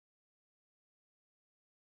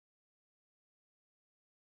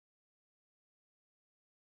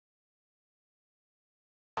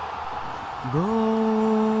Games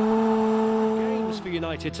for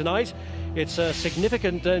United tonight. It's a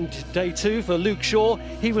significant day two for Luke Shaw.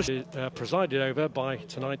 He was presided over by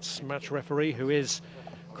tonight's match referee, who is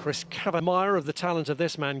Chris Kavanagh, of the talent of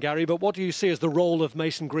this man, Gary. But what do you see as the role of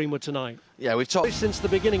Mason Greenwood tonight? Yeah, we've talked since the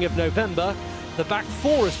beginning of November. The back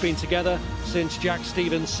four has been together since Jack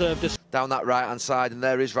Stephens served us down that right-hand side, and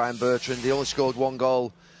there is Ryan Bertrand. He only scored one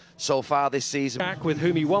goal so far this season. Jack, with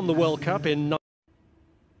whom he won the World Cup in.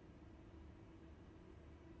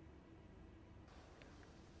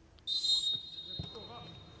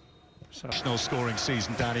 National scoring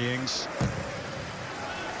season, Danny Ings.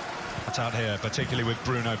 That's out here, particularly with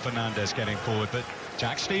Bruno Fernandes getting forward, but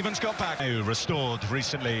Jack Stephens got back. Restored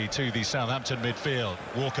recently to the Southampton midfield.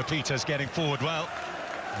 Walker-Peters getting forward well.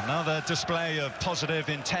 Another display of positive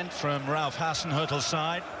intent from Ralph Hasenhüttl's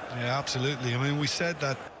side. Yeah, absolutely. I mean, we said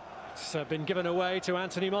that. It's been given away to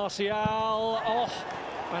Anthony Martial. Oh,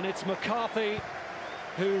 and it's McCarthy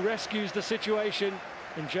who rescues the situation,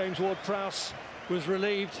 and James Ward-Prowse was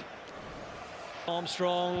relieved.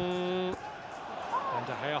 Armstrong, and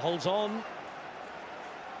De Gea holds on. It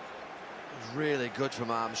was really good from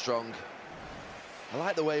Armstrong. I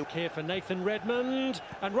like the way here for Nathan Redmond,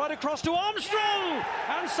 and right across to Armstrong,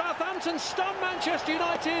 and Southampton stun Manchester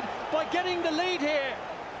United by getting the lead here.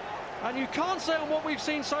 And you can't say on what we've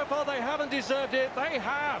seen so far they haven't deserved it. They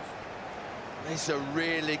have. It's a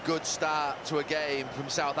really good start to a game from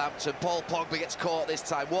Southampton. Paul Pogba gets caught this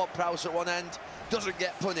time. Ward-Prowse at one end doesn't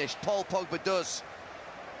get punished. Paul Pogba does.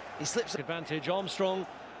 He slips advantage. Armstrong,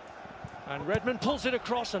 and Redmond pulls it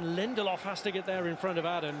across, and Lindelof has to get there in front of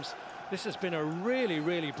Adams. This has been a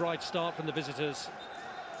really bright start from the visitors.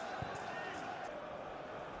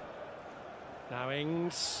 Now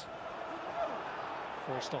Ings,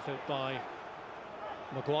 forced off it by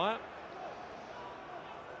Maguire.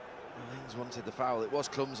 Ings wanted the foul. It was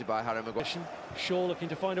clumsy by Harry Maguire. Shaw looking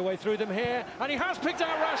to find a way through them here, and he has picked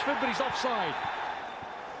out Rashford, but he's offside.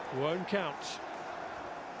 Won't count.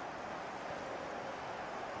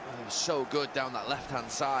 He was so good down that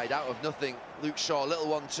left-hand side, out of nothing. Luke Shaw, little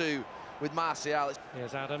 1-2 with Martial.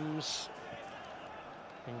 Here's Adams.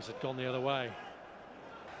 Ings had gone the other way.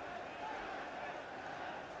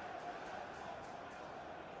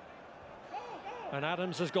 And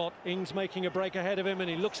Adams has got Ings making a break ahead of him, and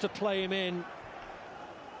he looks to play him in.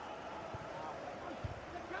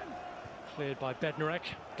 Cleared by Bednarek.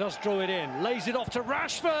 Does draw it in. Lays it off to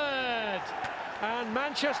Rashford. And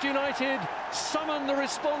Manchester United summon the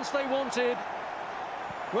response they wanted.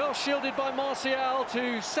 Well shielded by Martial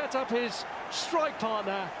to set up his strike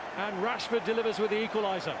partner, and Rashford delivers with the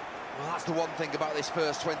equaliser. Well, that's the one thing about this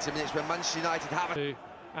first 20 minutes when Manchester United have to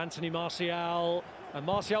Anthony Martial, and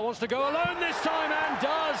Martial wants to go alone this time, and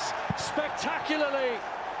does spectacularly.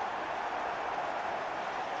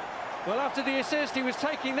 Well, after the assist, he was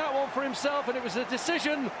taking that one for himself, and it was a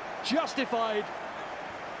decision justified.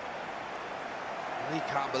 He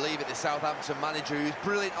can't believe it, the Southampton manager, who's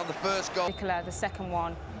brilliant on the first goal. Nicola, the second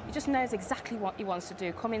one, he just knows exactly what he wants to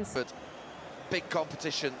do. Come in. But big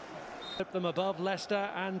competition. Put them above Leicester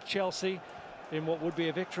and Chelsea in what would be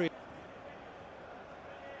a victory.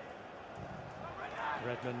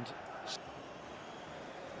 Redmond.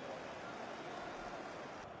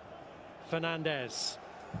 Fernandes.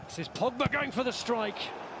 This is Pogba going for the strike.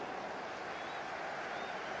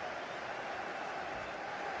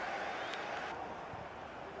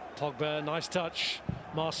 Pogba, nice touch.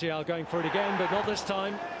 Martial going for it again, but not this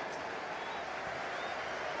time.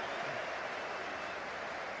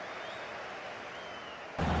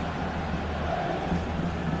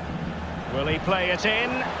 Will he play it in?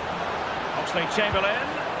 Oxlade-Chamberlain.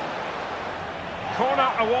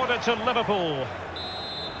 Corner awarded to Liverpool.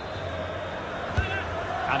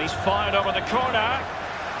 And he's fired over the corner.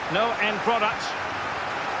 No end product.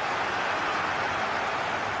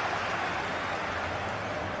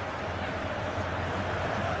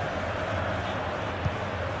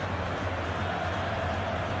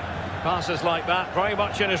 Passes like that, very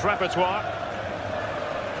much in his repertoire.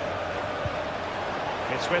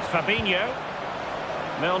 It's with Fabinho.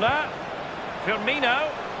 Milner. Firmino.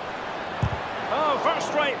 Oh,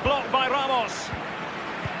 first-rate block by Ramos.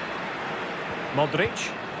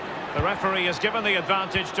 Modric. The referee has given the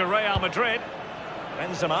advantage to Real Madrid.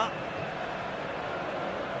 Benzema.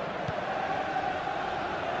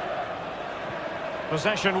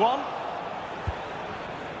 Possession one.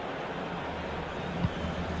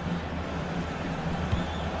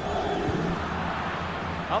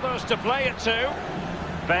 Others to play it to.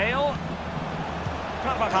 Bale.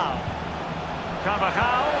 Carvajal.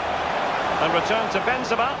 And return to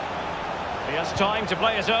Benzema. He has time to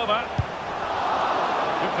play it over.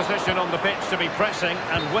 Good position on the pitch to be pressing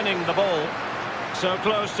and winning the ball. So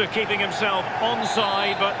close to keeping himself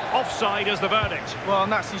onside, but offside is the verdict. Well,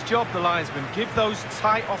 and that's his job, the linesman. Give those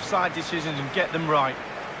tight offside decisions and get them right.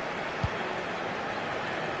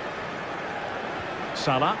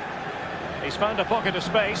 Salah. He's found a pocket of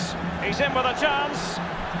space. He's in with a chance.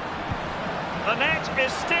 The net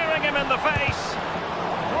is steering him in the face.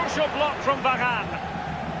 Crucial block from Varane.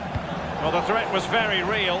 Well, the threat was very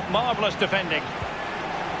real. Marvellous defending.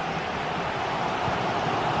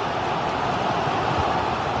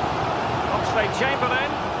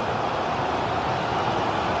 Oxlade-Chamberlain.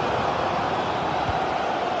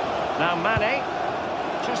 Now Mane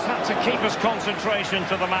just had to keep his concentration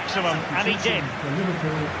to the maximum, and he did.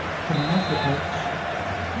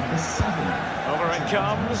 Over it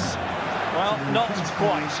comes. Well, not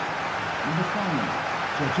quite.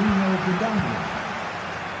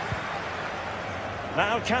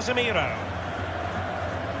 Now Casemiro.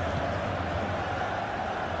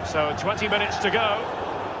 So 20 minutes to go.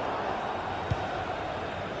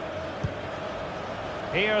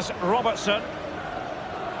 Here's Robertson.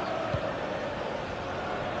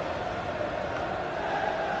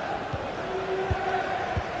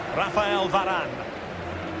 Rafael Varane.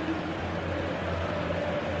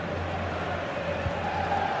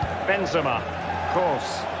 Benzema, of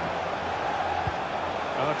course.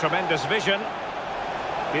 Oh, tremendous vision.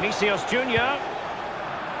 Vinicius Junior.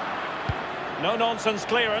 No-nonsense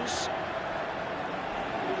clearance.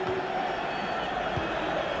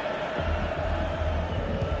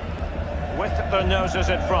 With the noses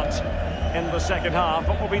in front in the second half.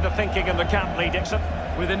 What will be the thinking in the camp, Lee Dixon?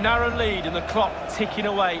 With a narrow lead and the clock ticking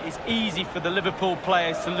away, it's easy for the Liverpool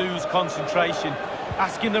players to lose concentration.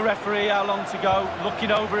 Asking the referee how long to go,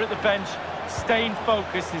 looking over at the bench, staying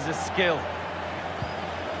focused is a skill.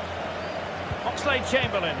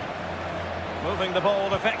 Oxlade-Chamberlain moving the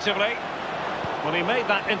ball effectively. Well, he made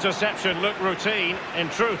that interception look routine. In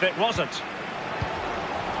truth, it wasn't.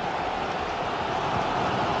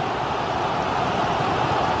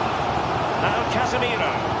 Now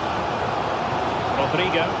Casemiro.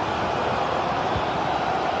 Rodrigo.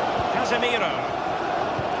 Casemiro.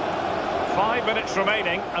 5 minutes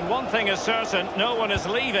remaining, and one thing is certain, no one is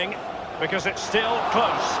leaving because it's still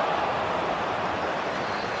close.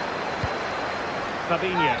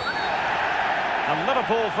 Fabinho. And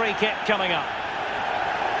Liverpool free kick coming up.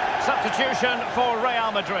 Substitution for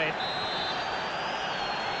Real Madrid.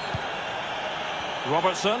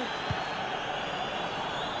 Robertson.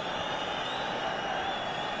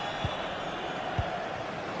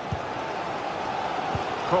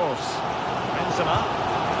 Of course. Benzema.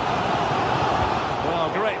 Well,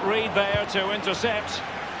 great read there to intercept.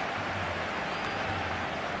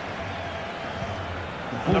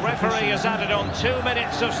 And the referee has added on 2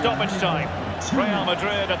 minutes of stoppage time. Real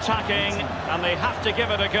Madrid attacking, and they have to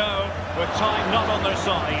give it a go with time not on their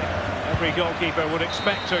side. Every goalkeeper would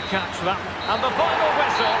expect to catch that. And the final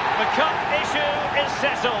whistle, the cup issue is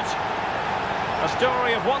settled. A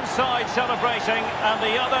story of one side celebrating and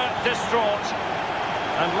the other distraught.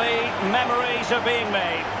 And Lee, memories are being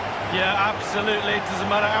made. Yeah, absolutely. It doesn't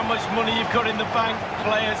matter how much money you've got in the bank,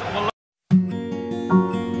 players will